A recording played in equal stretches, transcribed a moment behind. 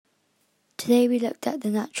Today we looked at the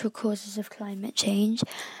natural causes of climate change.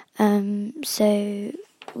 So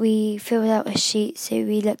we filled out a sheet, so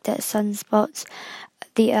we looked at sunspots,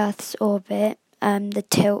 the Earth's orbit, the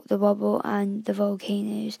tilt, the wobble, and the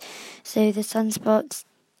volcanoes. So the sunspots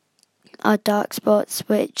are dark spots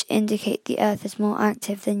which indicate the Earth is more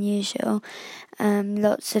active than usual.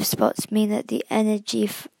 Lots of spots mean that the energy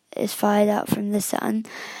is fired out from the sun.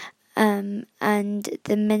 And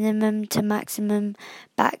the minimum to maximum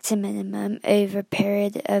back to minimum over a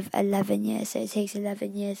period of 11 years. So it takes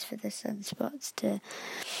 11 years for the sunspots to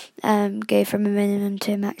go from a minimum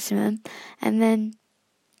to a maximum. And then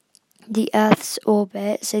the Earth's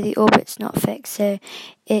orbit, so the orbit's not fixed, so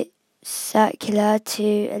it's circular to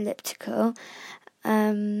elliptical,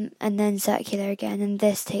 and then circular again, and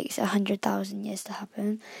this takes 100,000 years to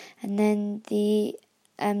happen. And then the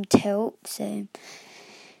tilt, so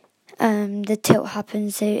the tilt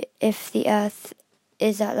happens, so if the Earth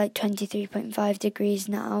is at like 23.5 degrees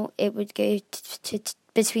now, it would go to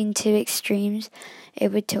between two extremes.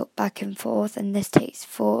 It would tilt back and forth, and this takes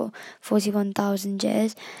 41,000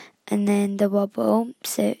 years. And then the wobble,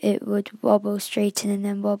 so it would wobble, straighten, and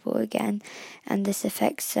then wobble again. And this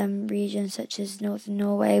affects some regions such as northern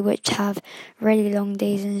Norway, which have really long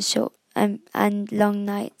days and short and long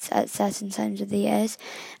nights at certain times of the years.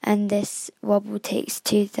 And this wobble takes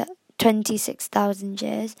 26,000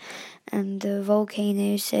 years. And the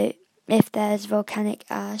volcanoes, so if there's volcanic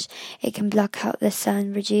ash, it can block out the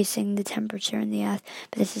sun, reducing the temperature in the Earth,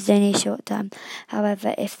 but this is only short term.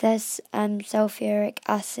 However, if there's sulfuric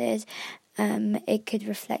acid, it could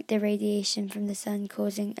reflect the radiation from the sun,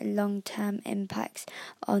 causing long-term impacts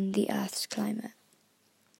on the Earth's climate.